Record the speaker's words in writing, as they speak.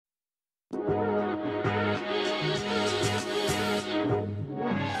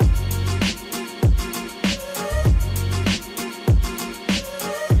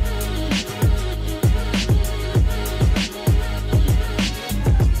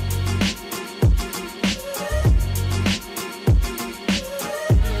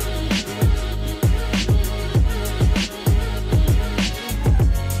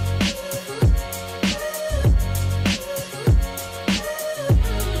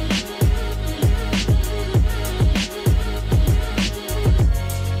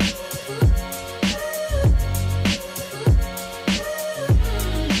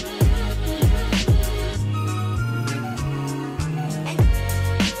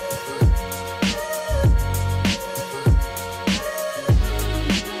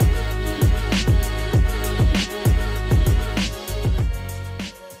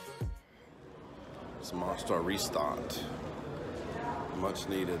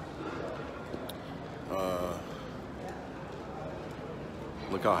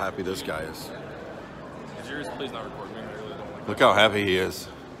Look how happy this guy is. Is yours? Please not record me. I really don't like Look how happy he is.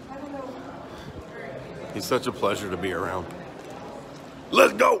 He's such a pleasure to be around.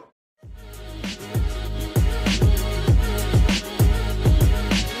 Let's go!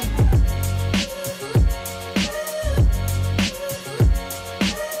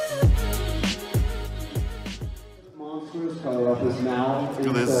 Look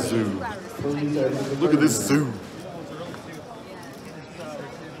at this zoo. Look at this zoo.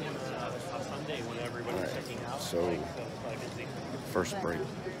 So, first break of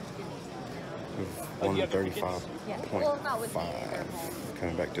 135.5,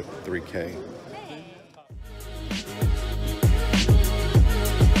 coming back to 3K.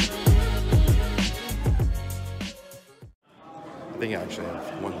 I think I actually have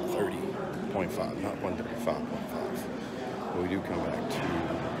 130.5, not 135.5. But we do come back to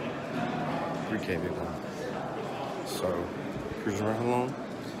 3K big one. So, cruising right along.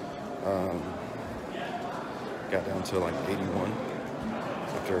 Got down to like 81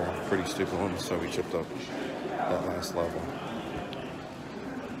 after a pretty stupid one, so we chipped up that last level.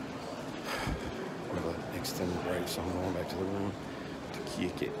 With an extended break, so I'm going back to the room to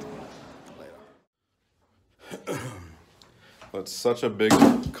kick it later. It's such a big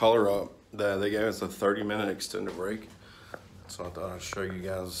color up that they gave us a 30-minute extended break. So I thought I'd show you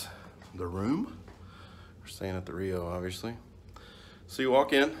guys the room. We're staying at the Rio, obviously. So you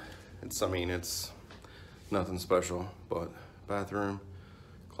walk in, it's nothing special, but bathroom,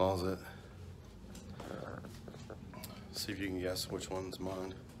 closet. See if you can guess which one's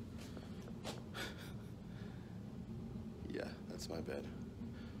mine. Yeah, that's my bed.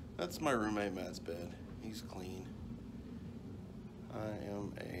 That's my roommate Matt's bed. He's clean. I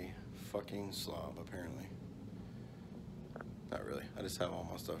am a fucking slob, apparently. Not really, I just have all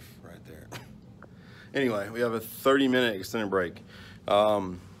my stuff right there. Anyway, we have a 30-minute extended break.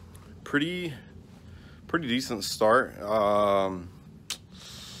 Pretty decent start.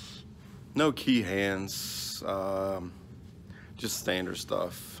 No key hands, just standard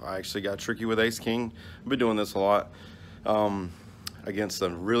stuff. I actually got tricky with Ace King. I've been doing this a lot against a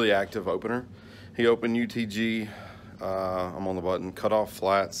really active opener. He opened UTG. I'm on the button. Cut off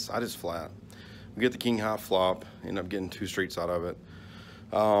flats. I just flat. We get the king high flop. End up getting 2 streets out of it.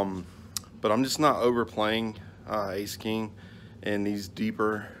 But I'm just not overplaying Ace King in these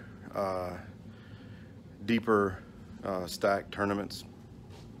deeper stack tournaments.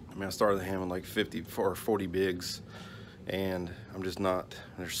 I mean, I started the hand with like 50 or 40 bigs, and I'm just not,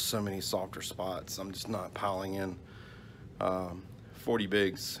 there's so many softer spots. I'm just not piling in 40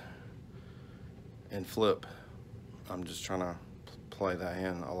 bigs and flip. I'm just trying to play that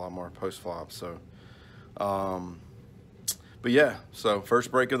hand a lot more post flop. So, but yeah, so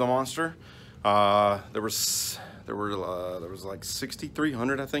first break of the monster. There was like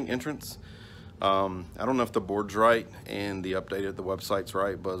 6,300, I think, entrants. I don't know if the board's right and the updated, the website's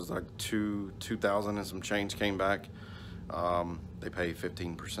right, but it's like 2,000 and some change came back. They pay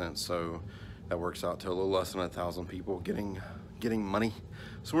 15%, so that works out to a little less than 1,000 people getting money.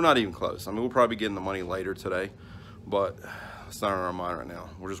 So we're not even close. I mean, we'll probably be getting the money later today, but it's not on our mind right now.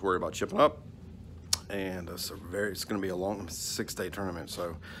 We're just worried about chipping up, and it's going to be a long 6-day tournament.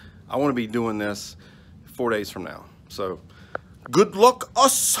 So I want to be doing this 4 days from now. So good luck,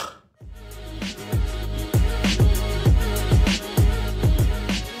 us.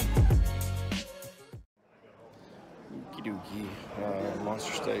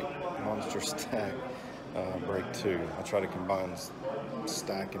 Monster stack, break 2. I try to combine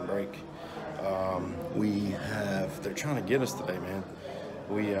stack and break. They're trying to get us today, man.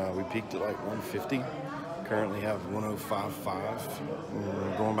 We peaked at like 150. Currently have 105.5.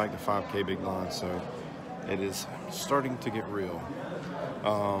 We're going back to 5K big line, so it is starting to get real.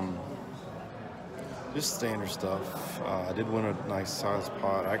 Just standard stuff. I did win a nice size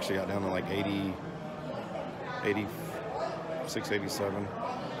pot. I actually got down to like 86, 87,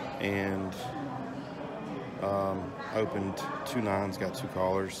 and opened 2 9s, got 2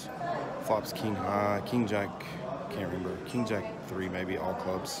 callers. Flops king high, king jack, can't remember, king jack 3 maybe, all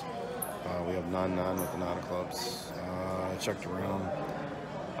clubs. We have 9-9 with the 9 of clubs. I checked around.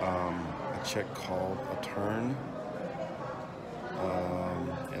 I check called a turn.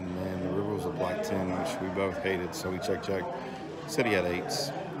 And then the river was a black 10, which we both hated, so we checked. Said he had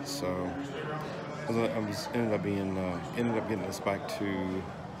 8s, so ended up getting us back to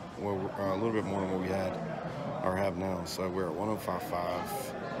a little bit more than what we had or have now. So we're at 105.5,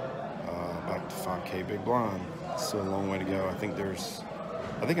 back to 5K big blind. Still a long way to go. I think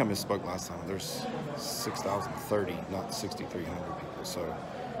I misspoke last time. There's 6,030, not 6,300 people. So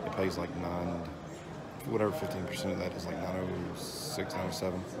it pays like whatever 15% of that is, like 906,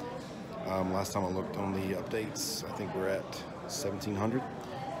 907. Last time I looked on the updates, I think we're at 1,700,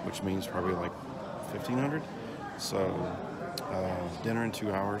 which means probably like 1,500. So dinner in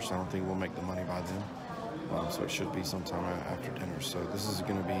 2 hours. I don't think we'll make the money by then. So it should be sometime after dinner. So this is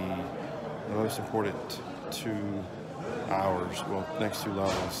going to be the most important 2 hours, well, next 2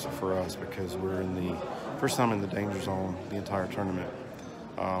 levels for us, because we're in the first time in the danger zone the entire tournament.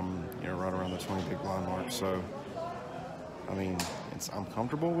 You know, right around the 20 big blind mark. So, I mean, I'm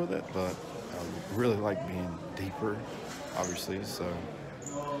comfortable with it, but I really like being deeper, obviously. So,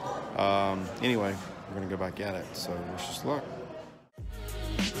 anyway, we're gonna go back at it. So, wish us luck.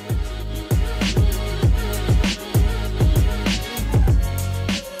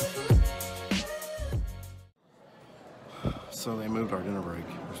 So they moved our dinner break.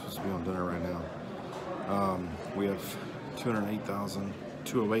 We're supposed to be on dinner right now. We have 208,000,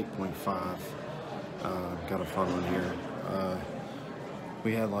 208.5. Got a fun one here.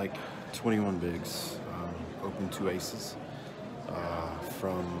 We had like 21 bigs, open 2 aces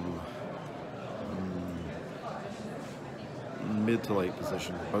from mid to late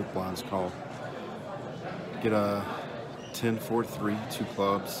position. Both blinds called. Get a 10-4-3, 2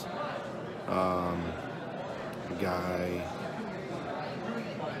 clubs. The guy.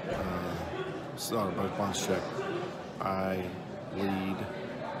 Sorry, both blinds check. I lead.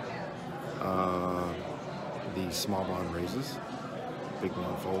 The small blind raises, big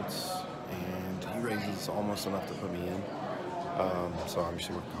blind folds, and he raises almost enough to put me in. So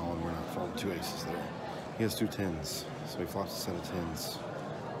obviously we're calling. We're not folding 2 aces there. He has 2 10s, so he flops a set of 10s.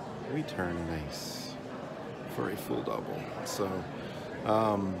 We turn an ace for a full double. So,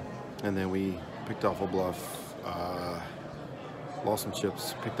 and then we picked off a bluff. Lost some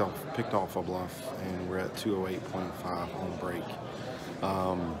chips, picked off a bluff, and we're at 208.5 on break.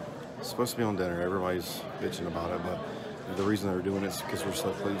 Supposed to be on dinner. Everybody's bitching about it, but the reason they're doing it is because we're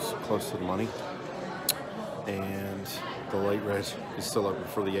so close to the money. And the late reg is still open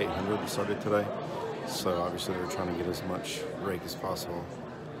for the 800 that started today. So obviously they're trying to get as much rake as possible.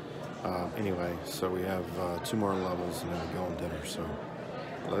 Anyway, so we have 2 more levels and then we go on dinner. So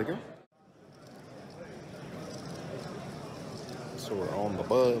let it go. So we're on the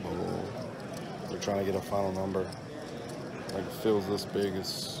bubble. We're trying to get a final number. Like, it feels this big.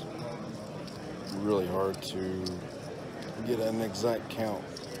 It's really hard to get an exact count.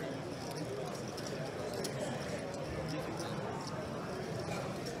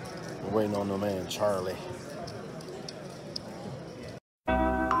 We're waiting on the man, Charlie.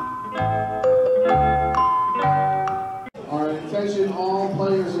 All right, attention all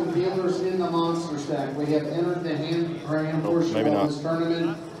players and dealers in the monster stack. We have entered the hand portion of this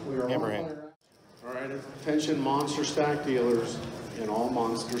tournament. We are all right, attention monster stack dealers and all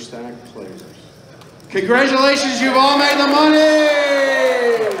monster stack players. Congratulations, you've all made the money!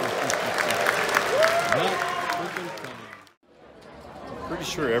 Pretty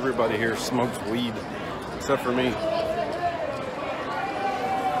sure everybody here smokes weed, except for me.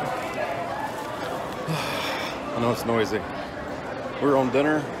 I know it's noisy. We're on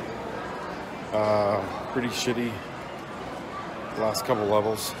dinner. Pretty shitty last couple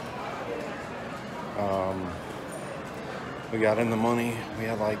levels. We got in the money. We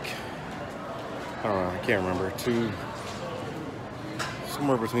had like, I don't know, I can't remember,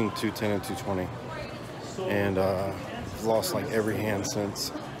 somewhere between 210 and 220. And lost like every hand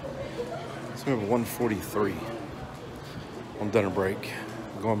since. So we have 143 on dinner break.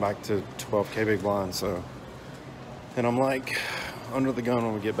 Going back to 12K big blind. So, and I'm like under the gun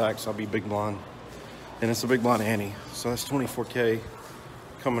when we get back, so I'll be big blind. And it's a big blind ante. So that's 24K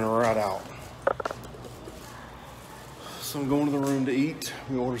coming right out. So I'm going to the room to eat.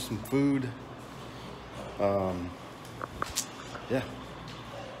 We order some food. Yeah.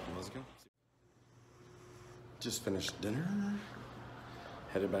 Let's go. Just finished dinner.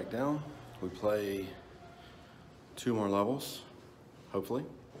 Headed back down. We play 2 more levels, hopefully.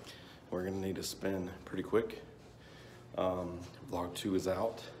 We're gonna need to spin pretty quick. Vlog 2 is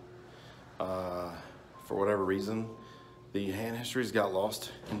out. For whatever reason, the hand histories got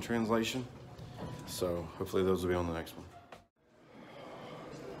lost in translation. So hopefully those will be on the next one.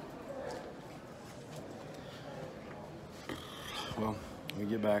 Well, we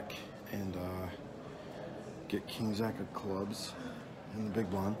get back and get King Jack of clubs in the big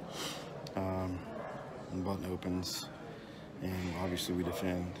blind. And the button opens, and obviously we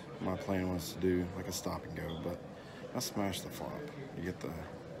defend. My plan was to do like a stop and go, but I smashed the flop. You get the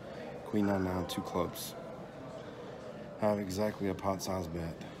Queen 9-9, 2 clubs. I have exactly a pot size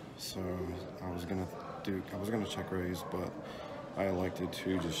bet, so I was gonna check raise, but I elected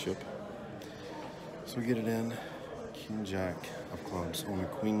to just ship. So we get it in, king jack of clubs on a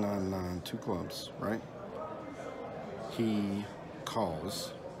queen 9-9, 2 clubs, right? He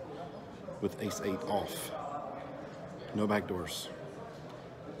calls with ace 8 off. No back doors.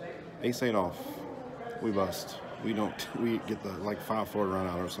 Ace 8 off. We bust. We get the like 5-4 run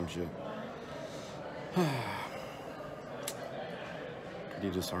out or some shit.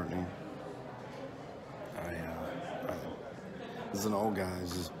 Pretty disheartening. This is an old guy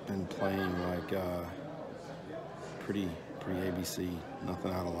who's just been playing like pretty ABC,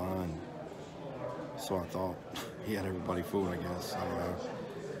 nothing out of line. So I thought he had everybody fooled, I guess. I don't know.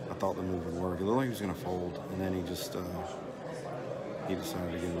 I thought the move would work. It looked like he was gonna fold, and then he just he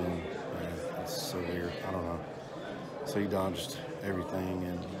decided to get it in. It's so weird. I don't know. So he dodged everything,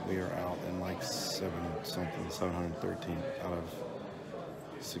 and we are out in like 713 out of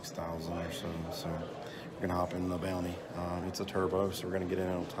 6,000 or so. So we're gonna hop in the bounty. It's a turbo, so we're gonna get in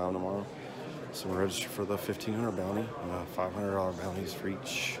on time tomorrow. So we're registered for the 1,500 bounty, $500 bounties for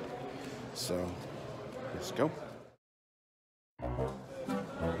each. So let's go.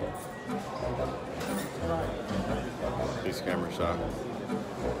 He's camera shot.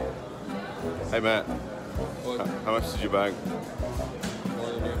 Hey Matt, how much did you bag?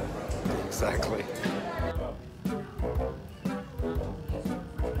 Exactly.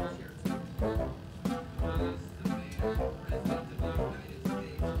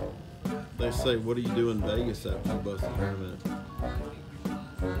 They say, what do you do in Vegas after you bust the tournament?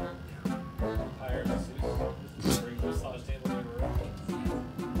 Hire a masseuse. Bring a massage table to your room.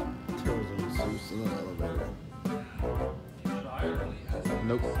 There was a masseuse in the elevator. Should I hire?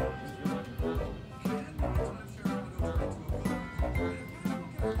 Nope.